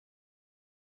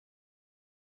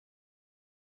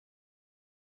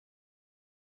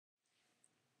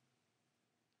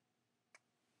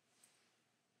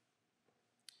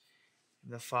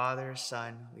the Father,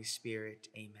 Son, Holy Spirit.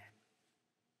 Amen.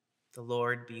 The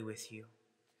Lord be with you.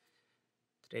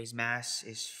 Today's Mass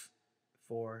is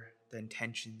for the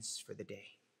intentions for the day.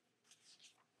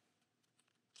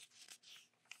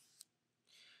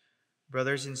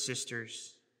 Brothers and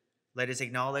sisters, let us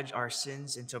acknowledge our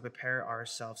sins and so prepare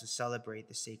ourselves to celebrate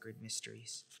the sacred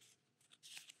mysteries.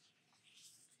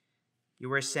 You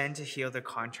were sent to heal the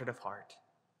contrite of heart.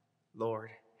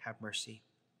 Lord, have mercy.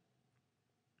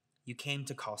 You came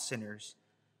to call sinners.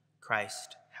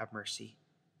 Christ, have mercy.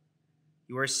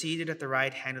 You are seated at the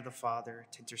right hand of the Father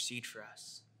to intercede for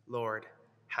us. Lord,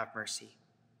 have mercy.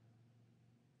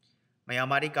 May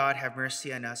Almighty God have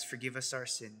mercy on us, forgive us our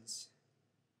sins,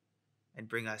 and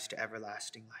bring us to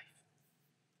everlasting life.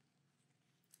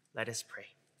 Let us pray.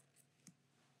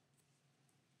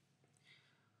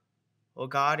 O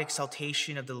God,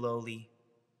 exaltation of the lowly,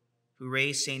 who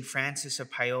raised St. Francis of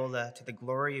Paola to the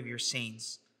glory of your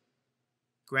saints,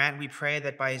 grant, we pray,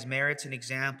 that by his merits and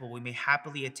example we may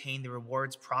happily attain the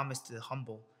rewards promised to the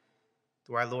humble,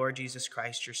 through our Lord Jesus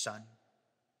Christ, your Son,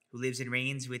 who lives and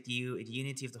reigns with you in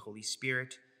unity of the Holy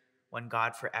Spirit, one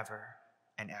God forever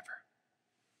and ever.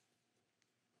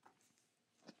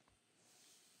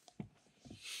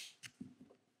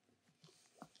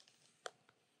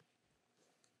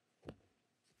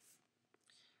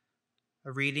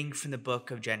 A reading from the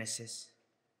book of Genesis.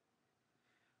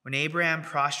 When Abraham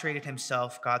prostrated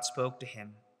himself, God spoke to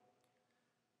him.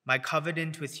 My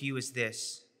covenant with you is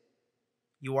this: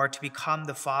 you are to become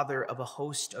the father of a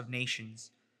host of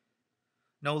nations.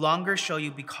 No longer shall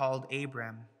you be called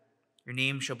Abram. Your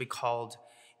name shall be called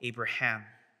Abraham.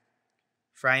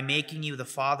 For I am making you the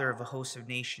father of a host of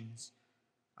nations.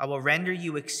 I will render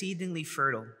you exceedingly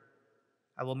fertile.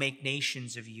 I will make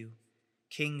nations of you.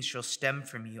 Kings shall stem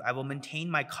from you. I will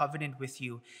maintain my covenant with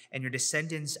you and your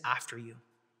descendants after you,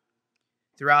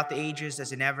 throughout the ages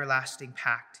as an everlasting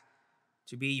pact,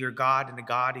 to be your God and the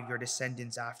God of your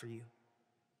descendants after you.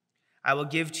 I will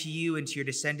give to you and to your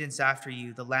descendants after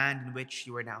you the land in which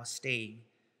you are now staying,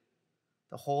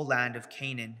 the whole land of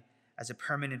Canaan as a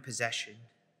permanent possession,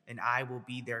 and I will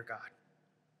be their God.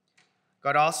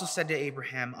 God also said to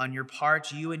Abraham, on your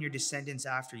part, you and your descendants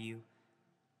after you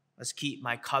must keep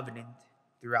my covenant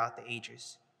throughout the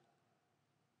ages.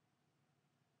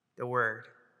 The word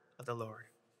of the Lord.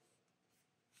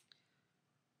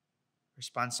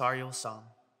 Responsorial Psalm.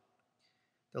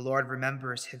 The Lord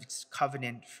remembers his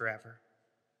covenant forever.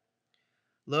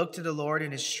 Look to the Lord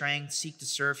in his strength, seek to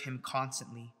serve him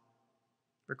constantly.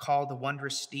 Recall the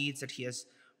wondrous deeds that he has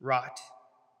wrought,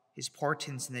 his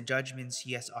portents and the judgments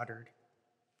he has uttered.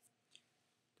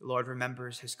 The Lord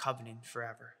remembers his covenant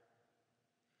forever.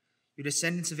 You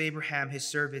descendants of Abraham, his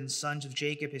servant, sons of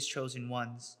Jacob, his chosen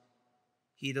ones.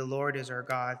 He, the Lord, is our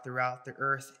God. Throughout the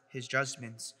earth, his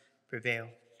judgments prevail.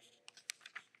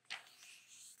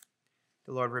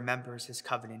 The Lord remembers his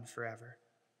covenant forever.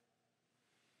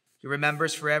 He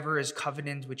remembers forever his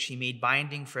covenant which he made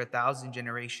binding for 1,000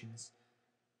 generations,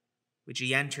 which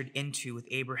he entered into with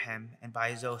Abraham and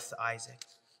by his oath to Isaac.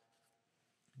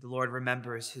 The Lord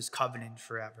remembers his covenant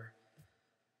forever.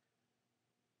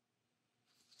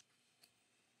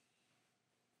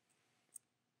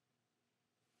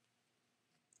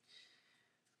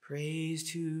 Praise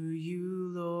to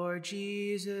you, Lord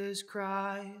Jesus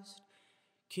Christ,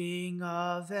 King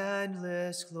of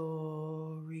endless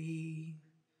glory.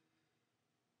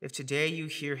 If today you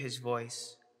hear his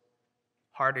voice,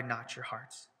 harden not your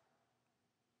hearts.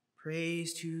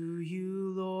 Praise to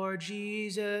you, Lord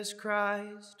Jesus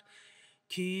Christ,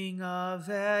 King of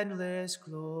endless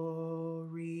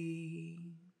glory.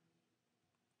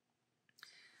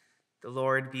 The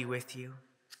Lord be with you.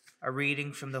 A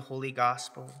reading from the Holy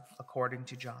Gospel according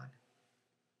to John.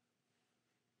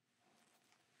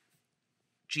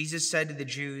 Jesus said to the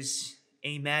Jews,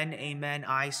 Amen, amen,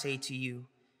 I say to you,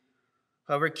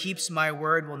 whoever keeps my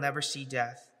word will never see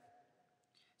death.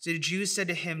 So the Jews said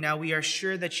to him, now we are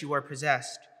sure that you are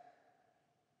possessed.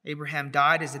 Abraham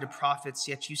died as did the prophets,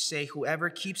 yet you say,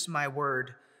 whoever keeps my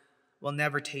word will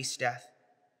never taste death.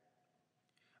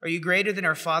 Are you greater than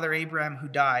our father Abraham who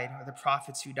died, or the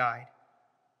prophets who died?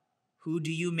 Who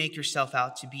do you make yourself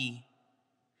out to be?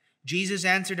 Jesus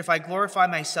answered, if I glorify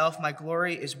myself, my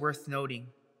glory is worth noting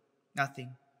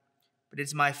nothing. But it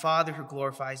is my Father who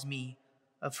glorifies me,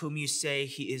 of whom you say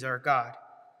he is our God.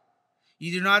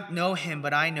 You do not know him,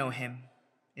 but I know him.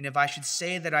 And if I should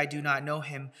say that I do not know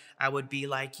him, I would be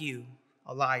like you,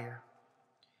 a liar.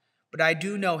 But I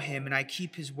do know him, and I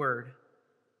keep his word.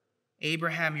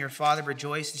 Abraham, your father,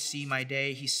 rejoiced to see my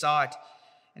day. He saw it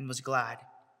and was glad.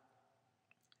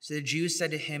 So the Jews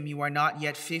said to him, you are not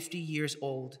yet 50 years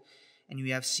old, and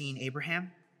you have seen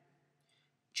Abraham?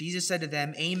 Jesus said to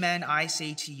them, Amen, I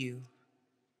say to you,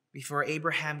 before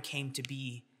Abraham came to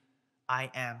be, I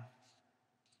am.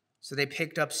 So they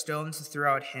picked up stones to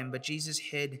throw at him, but Jesus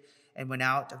hid and went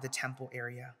out of the temple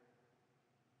area.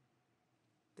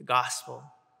 The gospel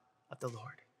of the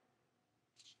Lord.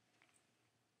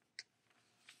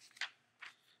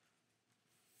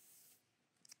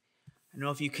 I don't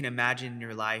know if you can imagine in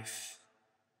your life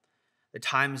the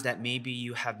times that maybe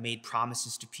you have made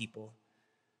promises to people,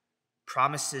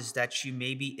 promises that you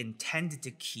maybe intended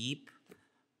to keep,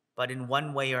 but in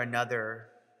one way or another,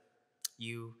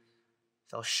 you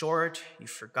fell short, you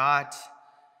forgot,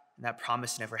 and that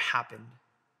promise never happened.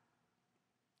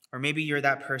 Or maybe you're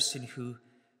that person who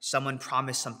someone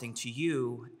promised something to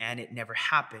you and it never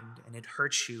happened, and it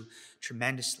hurts you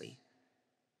tremendously.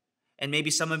 And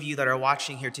maybe some of you that are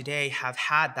watching here today have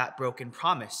had that broken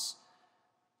promise,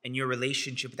 and your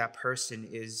relationship with that person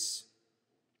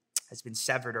has been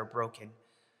severed or broken.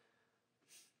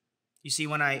 You see,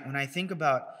 when I think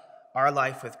about our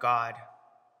life with God,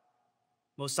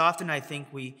 most often I think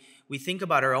we think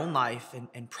about our own life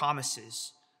and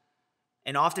promises.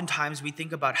 And oftentimes we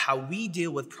think about how we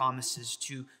deal with promises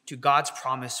to God's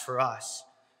promise for us.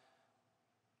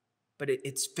 But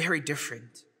it's very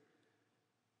different,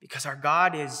 because our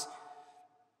God is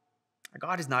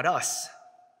not us.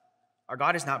 Our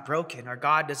God is not broken. Our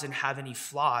God doesn't have any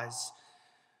flaws.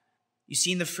 You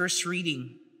see, in the first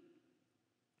reading,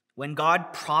 when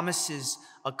God promises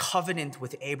a covenant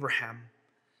with Abraham,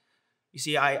 you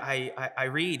see, I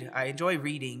enjoy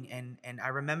reading, and I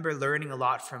remember learning a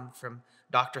lot from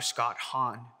Dr. Scott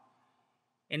Hahn.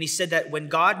 And he said that when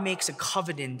God makes a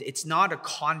covenant, it's not a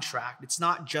contract. It's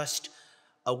not just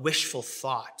a wishful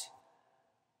thought.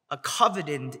 A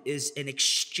covenant is an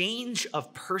exchange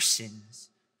of persons.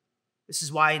 This is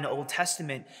why in the Old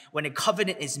Testament, when a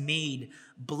covenant is made,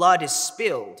 blood is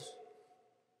spilled.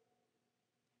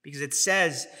 Because it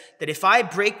says that if I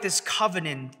break this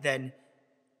covenant, then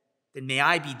may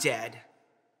I be dead.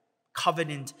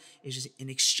 Covenant is just an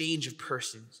exchange of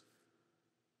persons.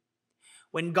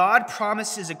 When God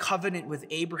promises a covenant with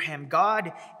Abraham,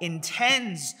 God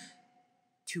intends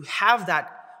to have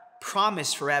that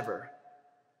promise forever,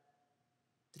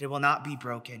 that it will not be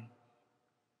broken.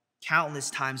 Countless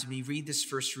times when you read this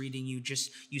first reading,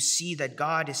 you see that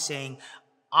God is saying,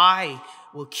 I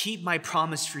will keep my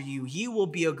promise for you. You will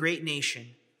be a great nation.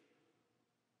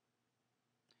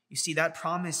 You see, that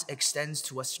promise extends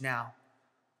to us now.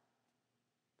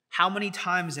 How many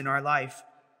times in our life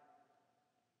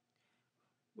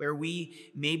where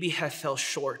we maybe have fell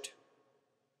short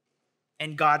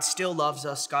and God still loves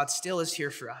us, God still is here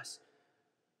for us.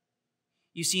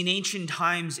 You see, in ancient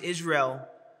times, Israel,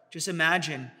 just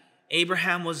imagine,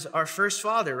 Abraham was our first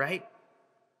father, right?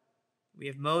 We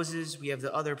have Moses, we have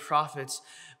the other prophets,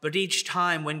 but each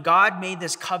time when God made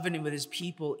this covenant with his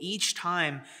people, each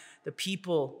time the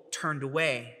people turned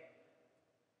away.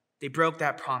 They broke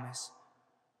that promise.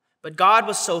 But God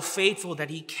was so faithful that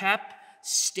he kept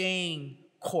staying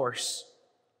course.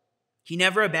 He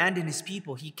never abandoned his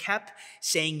people. He kept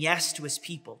saying yes to his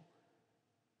people.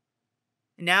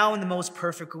 And now, in the most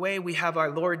perfect way, we have our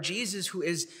Lord Jesus, who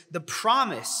is the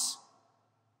promise,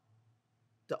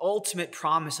 the ultimate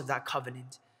promise of that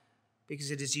covenant,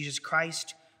 because it is Jesus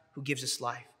Christ who gives us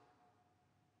life.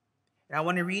 And I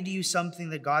want to read to you something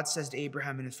that God says to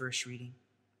Abraham in the first reading.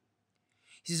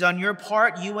 He says, on your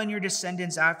part, you and your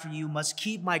descendants after you must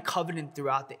keep my covenant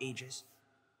throughout the ages.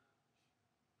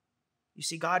 You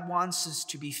see, God wants us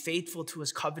to be faithful to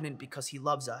his covenant because he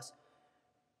loves us.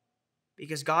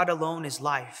 Because God alone is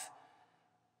life.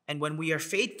 And when we are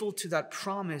faithful to that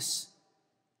promise,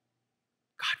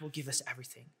 God will give us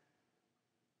everything.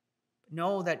 But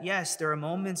know that, yes, there are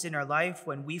moments in our life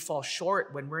when we fall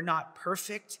short, when we're not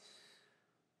perfect.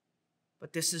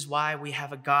 But this is why we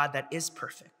have a God that is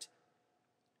perfect.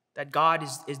 That God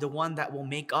is the one that will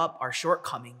make up our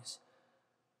shortcomings.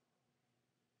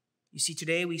 You see,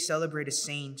 today we celebrate a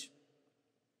saint,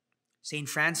 St.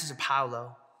 Francis of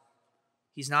Paolo.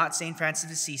 He's not St. Francis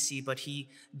of Assisi, but he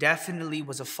definitely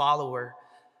was a follower.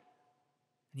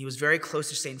 And he was very close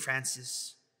to St.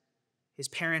 Francis. His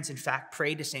parents, in fact,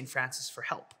 prayed to St. Francis for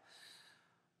help.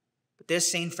 But this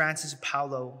St. Francis of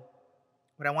Paolo,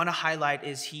 what I want to highlight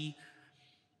is he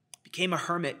became a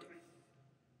hermit.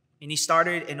 And he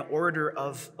started an order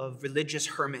of religious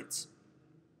hermits.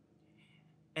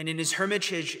 And in his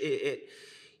hermitage,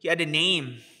 he had a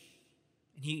name.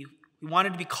 And he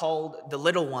wanted to be called the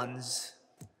Little Ones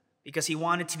because he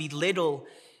wanted to be little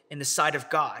in the sight of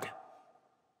God.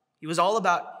 He was all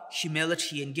about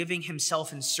humility and giving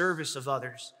himself in service of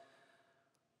others.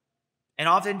 And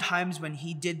oftentimes when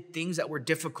he did things that were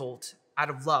difficult out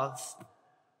of love,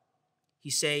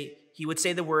 he would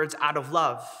say the words, out of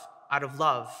love, out of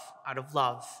love, out of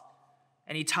love.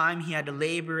 Anytime he had to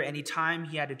labor, anytime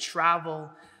he had to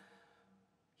travel,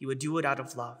 he would do it out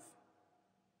of love.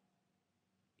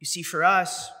 You see, for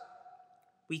us,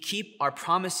 we keep our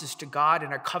promises to God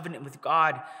and our covenant with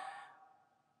God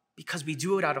because we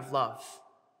do it out of love.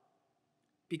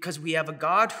 Because we have a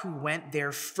God who went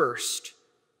there first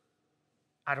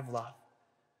out of love.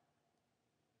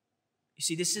 You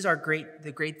see, this is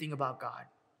the great thing about God.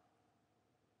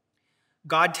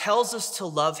 God tells us to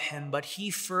love him, but he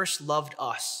first loved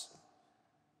us.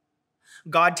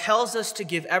 God tells us to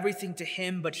give everything to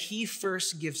him, but he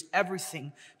first gives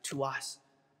everything to us.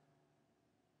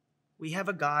 We have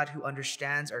a God who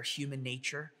understands our human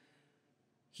nature.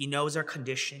 He knows our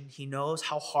condition. He knows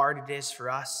how hard it is for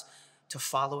us to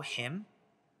follow him.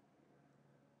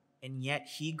 And yet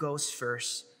he goes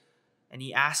first, and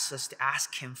he asks us to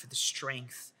ask him for the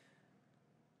strength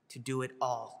to do it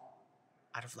all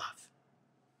out of love.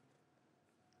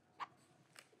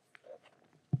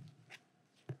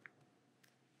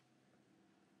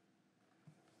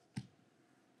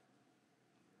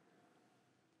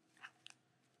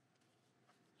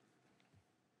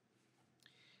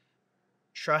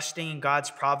 Trusting in God's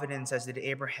providence as did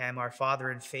Abraham, our father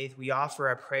in faith, we offer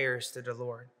our prayers to the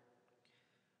Lord.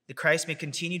 That Christ may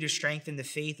continue to strengthen the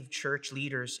faith of church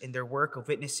leaders in their work of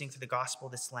witnessing to the gospel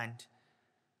this Lent.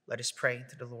 Let us pray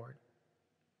to the Lord.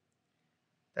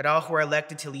 That all who are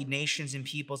elected to lead nations and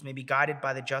peoples may be guided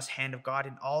by the just hand of God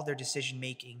in all their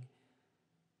decision-making.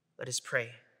 Let us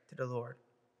pray to the Lord.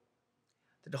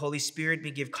 That the Holy Spirit may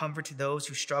give comfort to those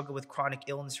who struggle with chronic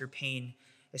illness or pain,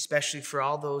 especially for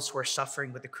all those who are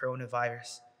suffering with the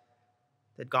coronavirus.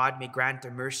 That God may grant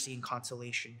their mercy and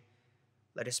consolation.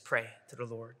 Let us pray to the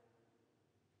Lord.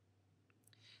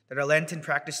 That our Lenten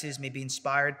practices may be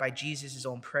inspired by Jesus'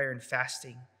 own prayer and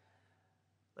fasting.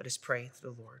 Let us pray to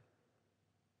the Lord.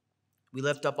 We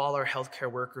lift up all our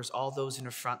healthcare workers, all those in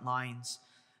the front lines,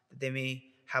 that they may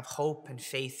have hope and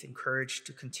faith and courage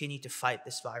to continue to fight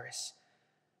this virus.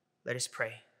 Let us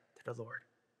pray to the Lord.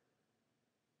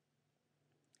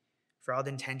 For all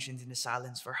the intentions in the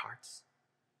silence of our hearts,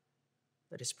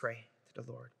 let us pray to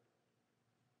the Lord.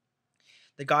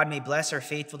 That God may bless our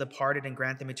faithful departed and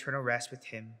grant them eternal rest with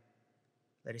him.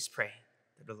 Let us pray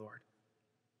to the Lord.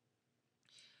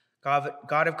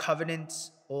 God of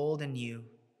covenants, old and new,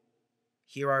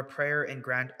 hear our prayer and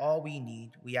grant all we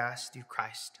need, we ask through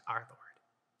Christ our Lord.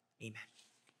 Amen.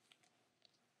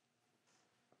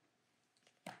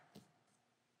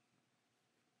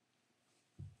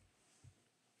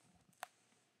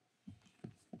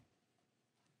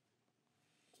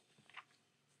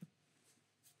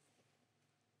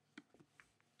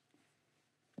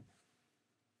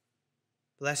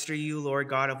 Blessed are you, Lord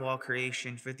God of all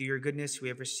creation, for through your goodness we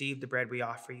have received the bread we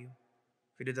offer you.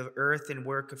 For to the earth and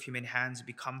work of human hands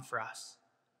become for us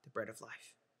the bread of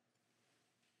life.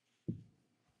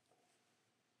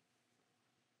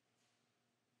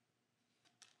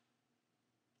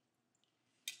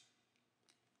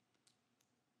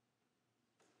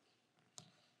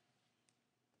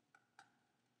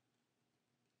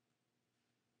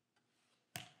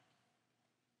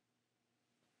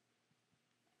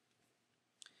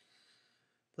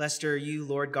 Blessed are you,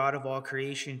 Lord God of all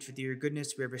creation, for through your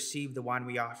goodness we have received the wine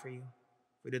we offer you.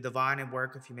 For the divine and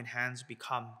work of human hands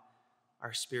become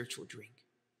our spiritual drink.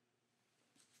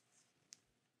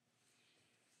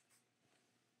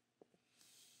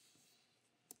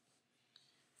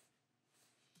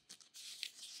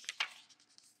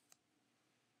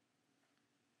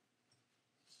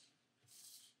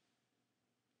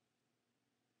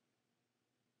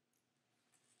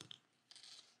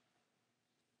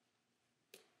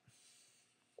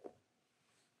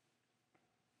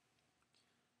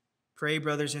 Pray,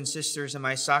 brothers and sisters, that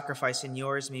my sacrifice and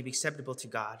yours may be acceptable to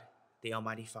God, the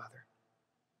Almighty Father.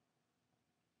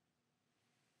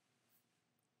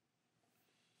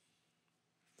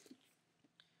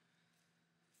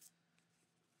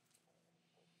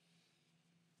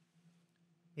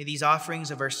 May these offerings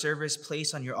of our service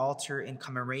placed on your altar in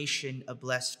commemoration of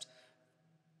blessed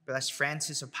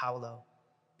Francis of Paolo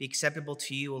be acceptable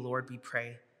to you, O Lord, we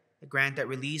pray. And grant that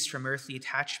released from earthly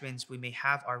attachments we may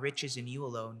have our riches in you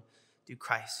alone, through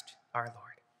Christ our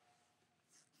Lord.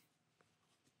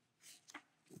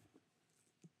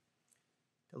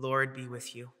 The Lord be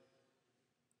with you.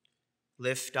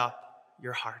 Lift up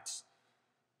your hearts.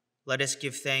 Let us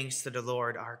give thanks to the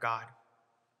Lord our God.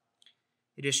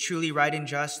 It is truly right and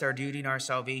just, our duty and our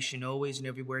salvation, always and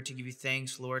everywhere to give you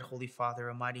thanks, Lord, Holy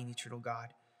Father, Almighty and eternal God.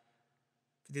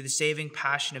 For through the saving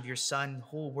passion of your Son, the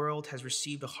whole world has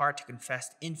received a heart to confess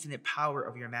the infinite power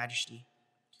of your majesty.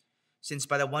 Since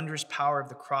by the wondrous power of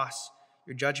the cross,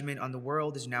 your judgment on the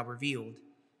world is now revealed,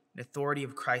 in authority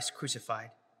of Christ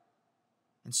crucified.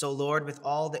 And so, Lord, with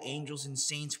all the angels and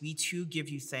saints, we too give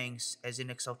you thanks, as in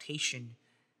exaltation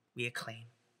we acclaim.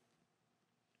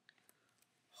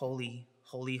 Holy,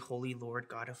 holy, holy Lord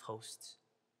God of hosts,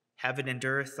 heaven and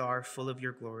earth are full of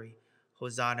your glory.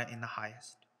 Hosanna in the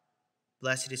highest.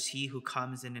 Blessed is he who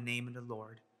comes in the name of the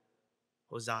Lord.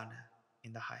 Hosanna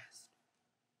in the highest.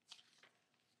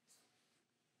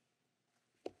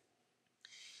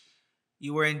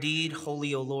 You are indeed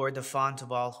holy, O Lord, the font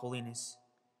of all holiness.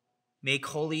 Make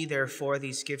holy, therefore,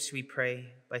 these gifts, we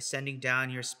pray, by sending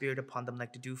down your Spirit upon them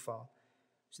like the dewfall,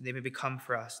 so they may become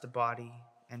for us the body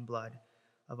and blood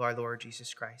of our Lord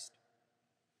Jesus Christ.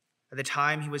 At the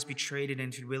time he was betrayed and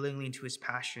entered willingly into his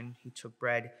passion, he took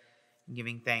bread and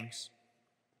giving thanks,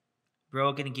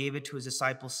 broke it and gave it to his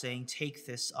disciples, saying, "Take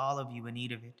this, all of you, and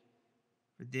eat of it,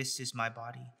 for this is my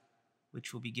body,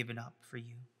 which will be given up for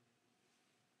you."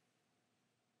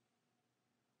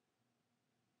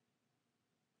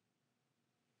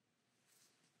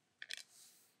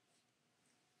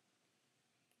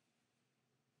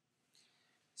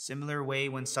 Similar way,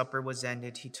 when supper was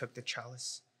ended, he took the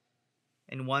chalice,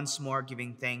 and once more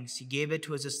giving thanks, he gave it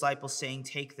to his disciples, saying,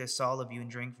 "Take this, all of you, and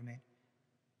drink from it,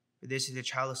 for this is the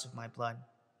chalice of my blood,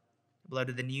 the blood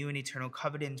of the new and eternal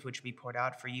covenant, which will be poured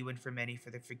out for you and for many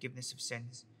for the forgiveness of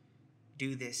sins.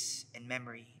 Do this in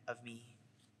memory of me."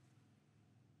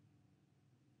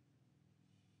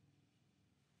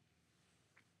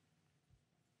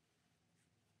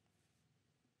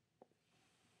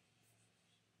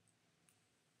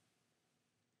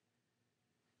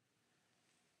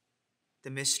 The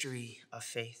mystery of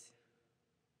faith.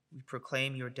 We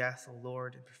proclaim your death, O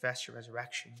Lord, and profess your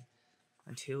resurrection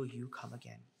until you come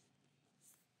again.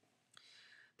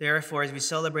 Therefore, as we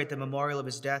celebrate the memorial of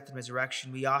his death and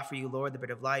resurrection, we offer you, Lord, the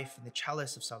bread of life and the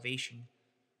chalice of salvation,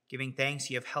 giving thanks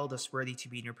you have held us worthy to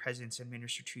be in your presence and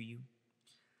minister to you.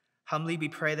 Humbly we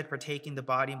pray that, partaking the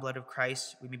body and blood of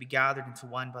Christ, we may be gathered into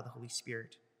one by the Holy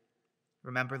Spirit.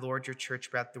 Remember, Lord, your church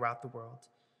spread throughout the world,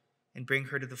 and bring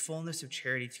her to the fullness of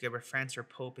charity, together with France our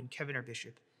Pope and Kevin our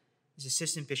Bishop, his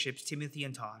assistant bishops Timothy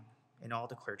and Tom, and all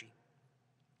the clergy.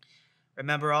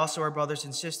 Remember also our brothers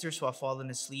and sisters who have fallen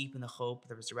asleep in the hope of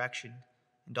the resurrection,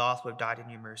 and all who have died in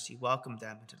your mercy. Welcome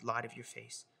them into the light of your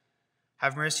face.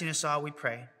 Have mercy on us all, we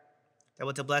pray, that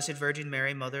with the Blessed Virgin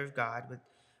Mary, Mother of God, with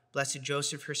blessed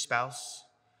Joseph, her spouse,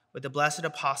 with the blessed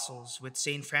apostles, with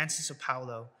Saint Francis of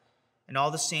Paolo, and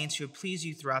all the saints who have pleased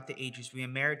you throughout the ages, we may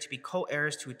merit to be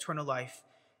co-heirs to eternal life,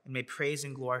 and may praise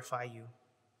and glorify you,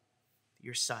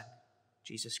 your Son,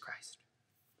 Jesus Christ.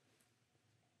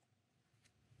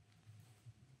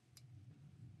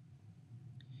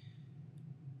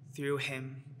 Through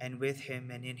him, and with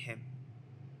him, and in him,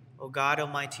 O God,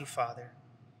 Almighty Father,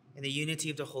 in the unity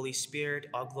of the Holy Spirit,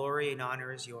 all glory and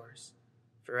honor is yours,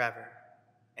 forever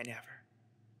and ever.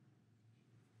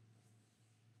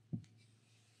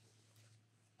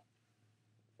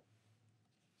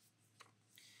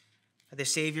 At the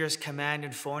Savior's command,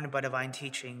 informed by divine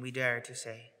teaching, we dare to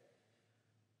say,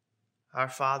 Our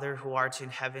Father, who art in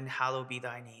heaven, hallowed be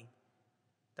thy name.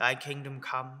 Thy kingdom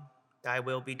come, thy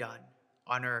will be done,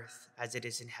 on earth as it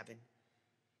is in heaven.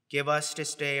 Give us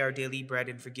this day our daily bread,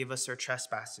 and forgive us our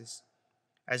trespasses,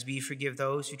 as we forgive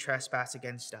those who trespass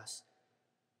against us.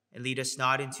 And lead us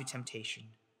not into temptation,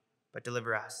 but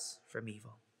deliver us from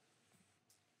evil.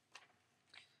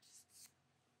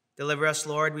 Deliver us,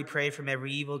 Lord, we pray, from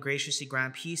every evil. Graciously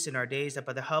grant peace in our days, that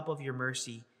by the help of your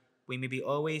mercy we may be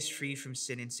always free from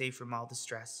sin and safe from all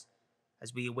distress,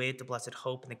 as we await the blessed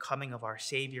hope and the coming of our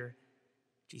Savior,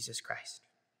 Jesus Christ.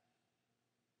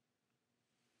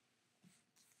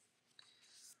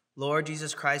 Lord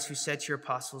Jesus Christ, who said to your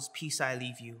apostles, "Peace I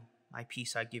leave you, my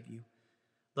peace I give you,"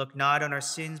 look not on our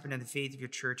sins, but on the faith of your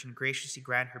church, and graciously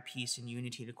grant her peace and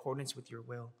unity in accordance with your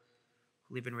will,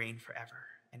 who live and reign forever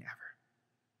and ever.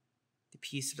 The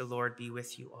peace of the Lord be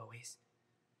with you always.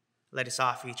 Let us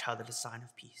offer each other the sign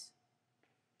of peace.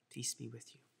 Peace be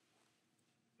with you.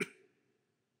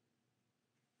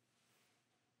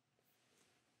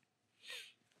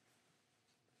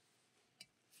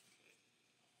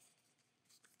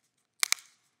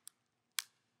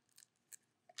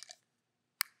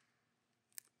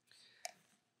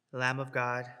 Lamb of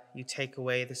God, you take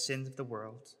away the sins of the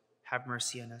world. Have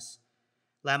mercy on us.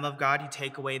 Lamb of God, you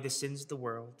take away the sins of the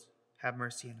world. Have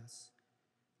mercy on us.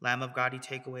 Lamb of God, you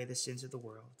take away the sins of the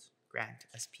world. Grant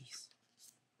us peace.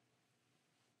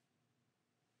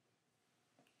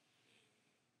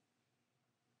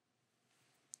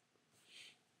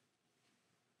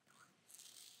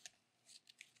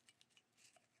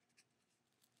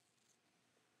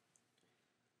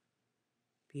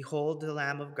 Behold the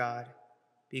Lamb of God.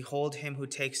 Behold him who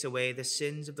takes away the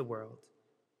sins of the world.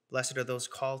 Blessed are those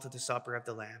called to the supper of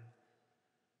the Lamb.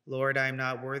 Lord, I am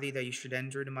not worthy that you should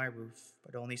enter into my roof,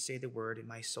 but only say the word, and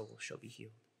my soul shall be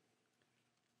healed.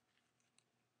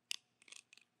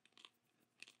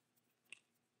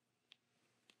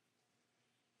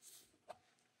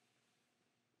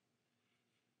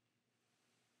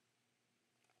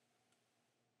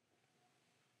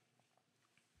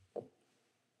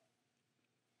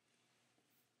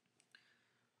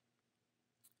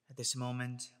 At this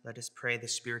moment, let us pray the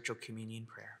spiritual communion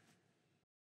prayer.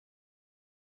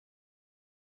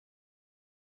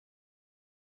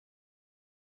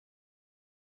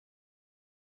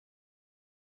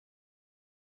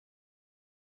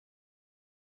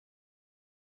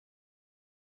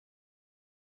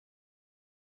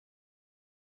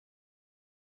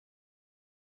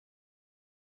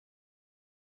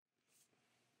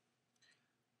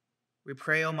 We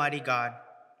pray, Almighty God,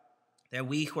 that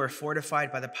we who are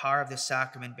fortified by the power of this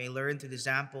sacrament may learn through the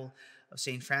example of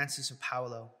St. Francis of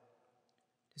Paolo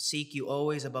to seek you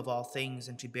always above all things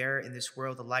and to bear in this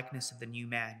world the likeness of the new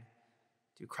man,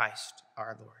 through Christ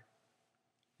our Lord.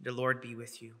 The Lord be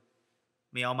with you.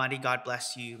 May Almighty God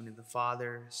bless you, in the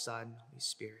Father, Son, Holy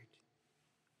Spirit.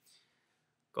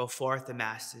 Go forth, the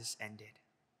Mass is ended.